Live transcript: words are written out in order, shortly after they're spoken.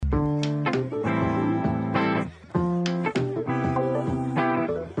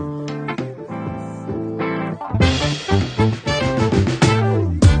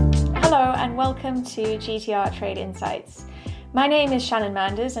welcome to GTR Trade Insights. My name is Shannon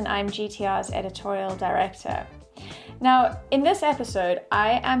Manders and I'm GTR's editorial director. Now, in this episode,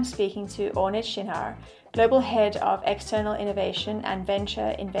 I am speaking to Ornit Shinhar, Global Head of External Innovation and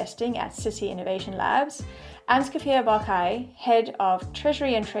Venture Investing at Citi Innovation Labs, and Kfir Barkai, Head of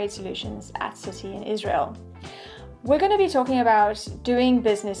Treasury and Trade Solutions at Citi in Israel. We're going to be talking about doing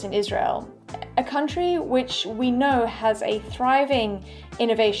business in Israel, a country which we know has a thriving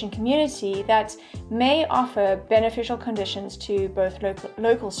innovation community that may offer beneficial conditions to both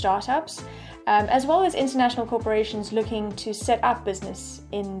local startups as well as international corporations looking to set up business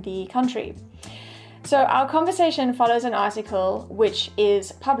in the country. So our conversation follows an article which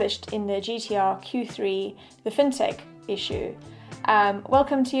is published in the GTR Q3, the FinTech issue.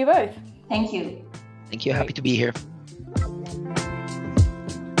 Welcome to you both. Thank you. Thank you. Happy to be here.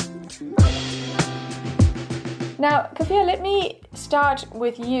 Now, Kfir, let me start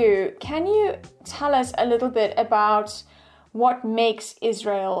with you. Can you tell us a little bit about what makes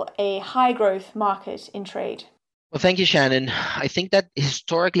Israel a high-growth market in trade? Well, thank you, Shannon. I think that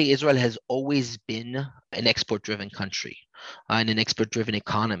historically Israel has always been an export-driven country and an export-driven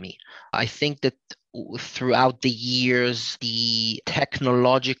economy. I think that throughout the years, the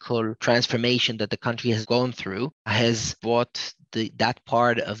technological transformation that the country has gone through has brought that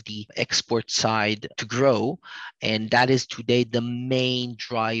part of the export side to grow. And that is today the main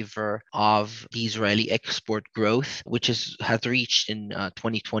driver of the Israeli export growth, which has reached in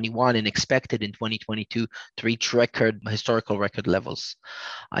 2021 and expected in 2022 to reach historical record levels.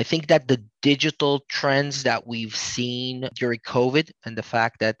 I think that the digital trends that we've seen during COVID and the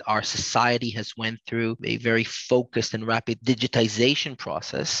fact that our society has went through a very focused and rapid digitization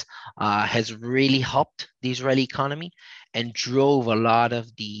process has really helped the Israeli economy and drove a lot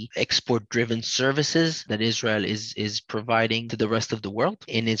of the export-driven services that Israel is providing to the rest of the world,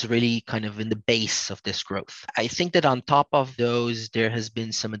 and is really kind of in the base of this growth. I think that on top of those, there has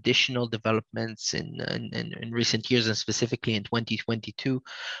been some additional developments in recent years, and specifically in 2022,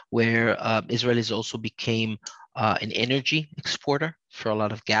 where Israel has also became an energy exporter for a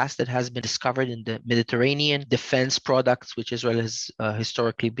lot of gas that has been discovered in the Mediterranean. Defense products, which Israel has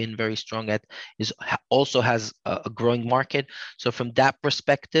historically been very strong at, also has a growing market. So from that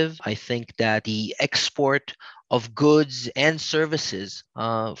perspective, I think that the export of goods and services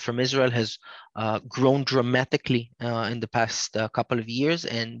from Israel has grown dramatically in the past couple of years,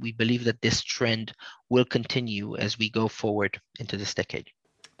 and we believe that this trend will continue as we go forward into this decade.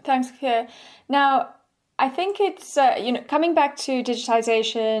 Thanks, Kfir. Now, I think it's, coming back to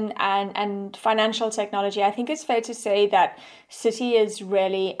digitization and financial technology, I think it's fair to say that Citi is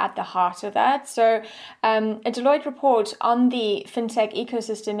really at the heart of that. So a Deloitte report on the fintech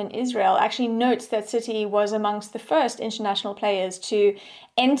ecosystem in Israel actually notes that Citi was amongst the first international players to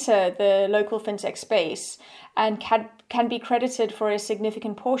enter the local fintech space and can be credited for a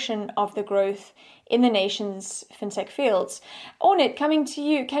significant portion of the growth in the nation's fintech fields. Ornit, coming to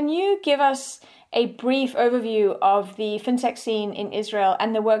you, can you give us a brief overview of the fintech scene in Israel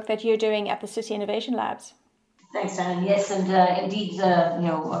and the work that you're doing at the Citi Innovation Labs? Thanks, Shannon. Yes, and indeed,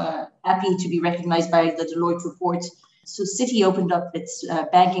 happy to be recognized by the Deloitte report. So Citi opened up its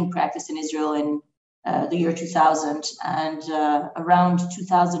banking practice in Israel in the year 2000, and around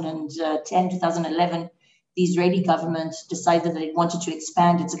 2010, 2011, the Israeli government decided that it wanted to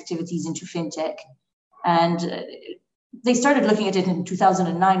expand its activities into fintech. And they started looking at it in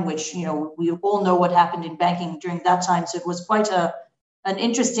 2009, which, we all know what happened in banking during that time. So it was quite an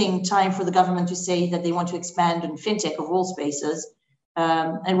interesting time for the government to say that they want to expand in fintech of all spaces.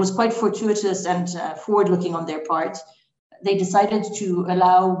 And it was quite fortuitous and forward-looking on their part. They decided to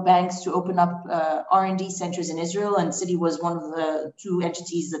allow banks to open up R&D centers in Israel, and Citi was one of the two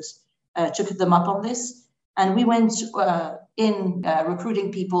entities that took them up on this. And we went in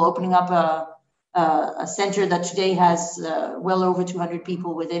recruiting people, opening up a center that today has well over 200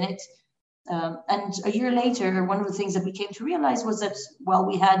 people within it. And a year later, one of the things that we came to realize was that while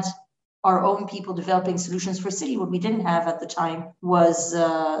we had our own people developing solutions for Citi, what we didn't have at the time was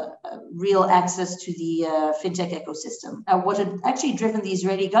real access to the fintech ecosystem. What had actually driven the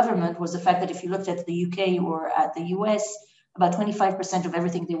Israeli government was the fact that if you looked at the UK or at the US, about 25% of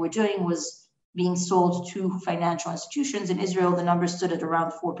everything they were doing was being sold to financial institutions. In Israel, the number stood at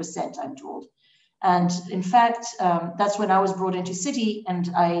around 4%, I'm told. And in fact, that's when I was brought into Citi and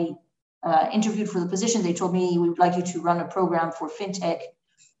I interviewed for the position. They told me, we would like you to run a program for fintech.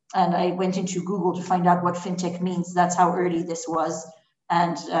 And I went into Google to find out what fintech means. That's how early this was.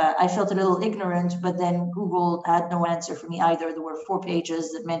 And I felt a little ignorant, but then Google had no answer for me either. There were 4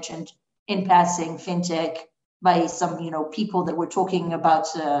 pages that mentioned in passing fintech, by some, people that were talking about,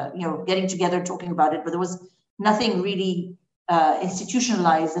 getting together, talking about it, but there was nothing really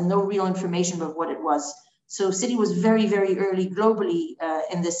institutionalized and no real information of what it was. So Citi was very, very early globally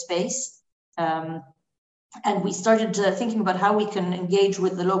in this space. And we started thinking about how we can engage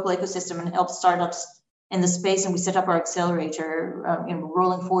with the local ecosystem and help startups in the space. And we set up our accelerator.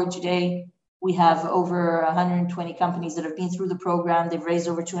 Rolling forward today, we have over 120 companies that have been through the program. They've raised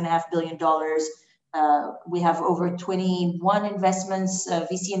over $2.5 billion. We have over 21 investments,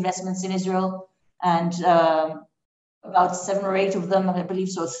 VC investments in Israel. And about 7 or 8 of them, I believe,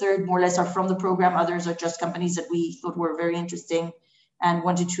 so a third more or less, are from the program. Others are just companies that we thought were very interesting and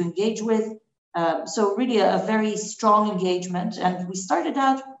wanted to engage with. So really a very strong engagement. And we started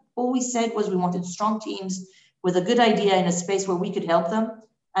out, all we said was we wanted strong teams with a good idea in a space where we could help them.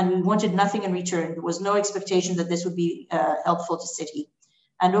 And we wanted nothing in return. There was no expectation that this would be helpful to Citi.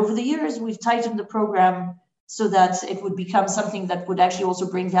 And over the years, we've tightened the program so that it would become something that would actually also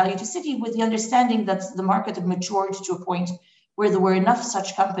bring value to Citi, with the understanding that the market had matured to a point where there were enough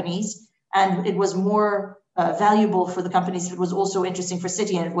such companies, and it was more valuable for the companies. It was also interesting for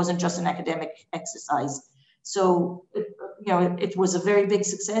Citi, and it wasn't just an academic exercise. So, it was a very big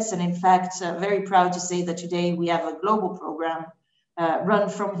success. And in fact, very proud to say that today we have a global program run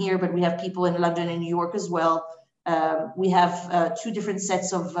from here, but we have people in London and New York as well. We have 2 different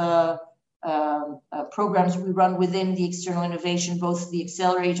sets of programs we run within the external innovation, both the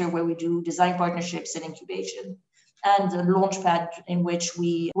accelerator, where we do design partnerships and incubation, and a launchpad in which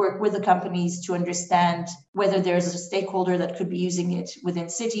we work with the companies to understand whether there's a stakeholder that could be using it within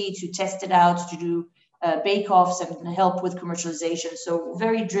Citi, to test it out, to do bake-offs and help with commercialization. So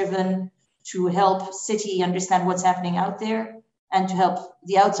very driven to help Citi understand what's happening out there, and to help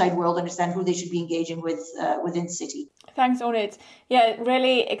the outside world understand who they should be engaging with within Citi. Thanks, Ornit. Yeah,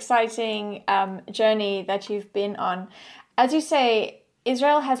 really exciting journey that you've been on. As you say,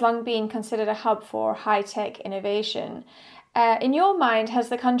 Israel has long been considered a hub for high-tech innovation. In your mind, has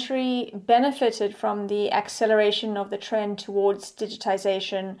the country benefited from the acceleration of the trend towards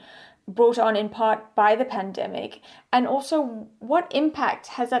digitization brought on in part by the pandemic? And also, what impact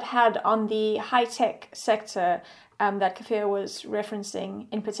has that had on the high-tech sector that Kafir was referencing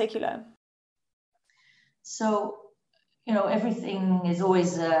in particular? So, everything is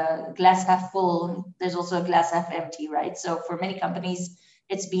always a glass half full. There's also a glass half empty, right? So for many companies,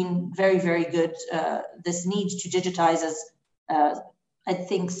 it's been very, very good. This need to digitize has, I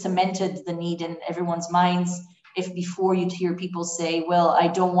think, cemented the need in everyone's minds. If before you'd hear people say, well, I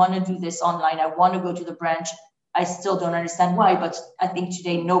don't want to do this online, I want to go to the branch, I still don't understand why. But I think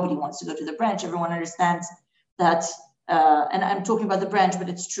today nobody wants to go to the branch. Everyone understands that, and I'm talking about the branch, but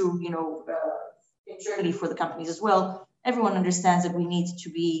it's true, internally for the companies as well. Everyone understands that we need to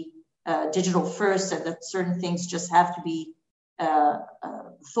be digital first, and that certain things just have to be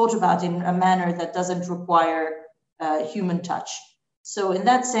thought about in a manner that doesn't require human touch. So in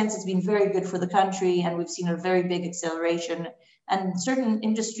that sense, it's been very good for the country, and we've seen a very big acceleration. And certain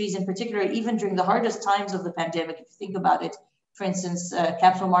industries in particular, even during the hardest times of the pandemic, if you think about it, for instance,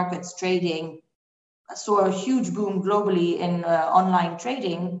 capital markets trading saw a huge boom globally in online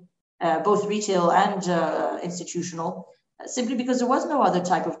trading, both retail and institutional, simply because there was no other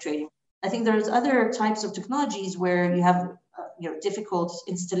type of trading. I think there's other types of technologies where you have difficult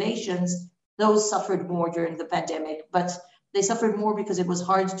installations. Those suffered more during the pandemic, but they suffered more because it was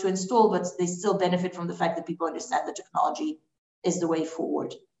hard to install, but they still benefit from the fact that people understand the technology is the way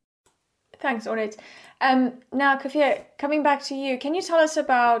forward. Thanks, Ornit. Now, Kafir, coming back to you, can you tell us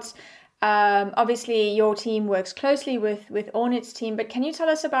about, obviously your team works closely with Ornit's team, but can you tell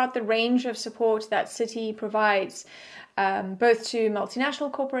us about the range of support that Citi provides, both to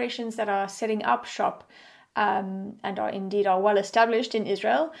multinational corporations that are setting up shop and are well established in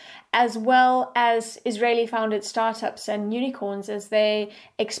Israel, as well as Israeli-founded startups and unicorns as they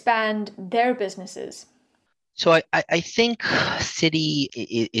expand their businesses? So I think Citi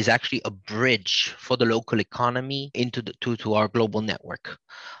is actually a bridge for the local economy into to our global network.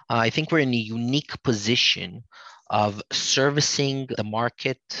 I think we're in a unique position of servicing the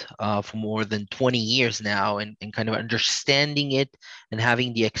market for more than 20 years now, and kind of understanding it and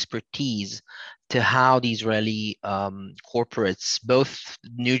having the expertise to how the Israeli corporates, both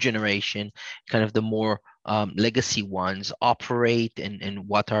new generation, kind of the more legacy ones, operate and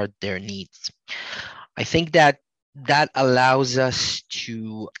what are their needs. I think that allows us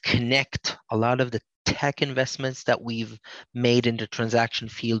to connect a lot of the tech investments that we've made in the transaction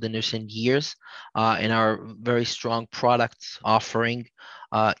field in recent years, in our very strong product offering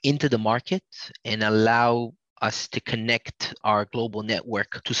into the market, and allow us to connect our global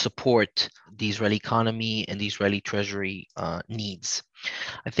network to support the Israeli economy and the Israeli treasury needs.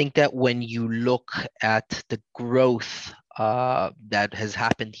 I think that when you look at the growth that has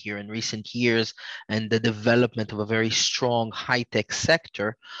happened here in recent years and the development of a very strong high-tech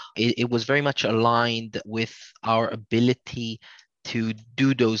sector, it was very much aligned with our ability to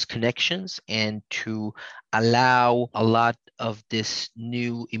do those connections and to allow a lot of this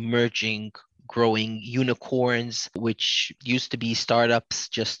new emerging growing unicorns, which used to be startups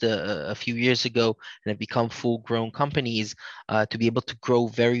just a few years ago and have become full-grown companies, to be able to grow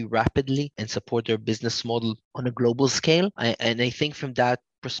very rapidly and support their business model on a global scale. And I think from that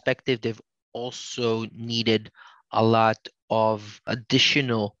perspective, they've also needed a lot of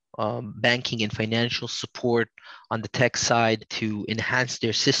additional banking and financial support on the tech side to enhance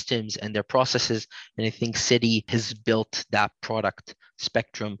their systems and their processes. And I think Citi has built that product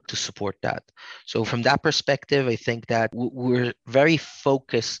spectrum to support that. So from that perspective, I think that we're very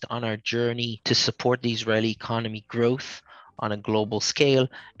focused on our journey to support the Israeli economy growth on a global scale.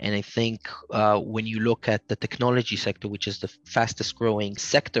 And I think when you look at the technology sector, which is the fastest growing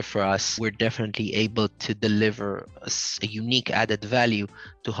sector for us, we're definitely able to deliver a unique added value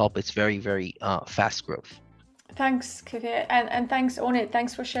to help its very, very fast growth. Thanks, Kaveh, and thanks, Ornit.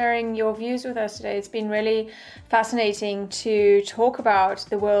 Thanks for sharing your views with us today. It's been really fascinating to talk about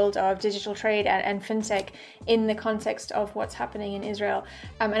the world of digital trade and fintech in the context of what's happening in Israel.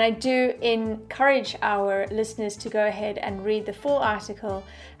 And I do encourage our listeners to go ahead and read the full article,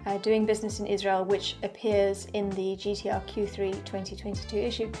 Doing Business in Israel, which appears in the GTR Q3 2022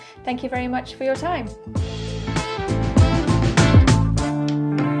 issue. Thank you very much for your time.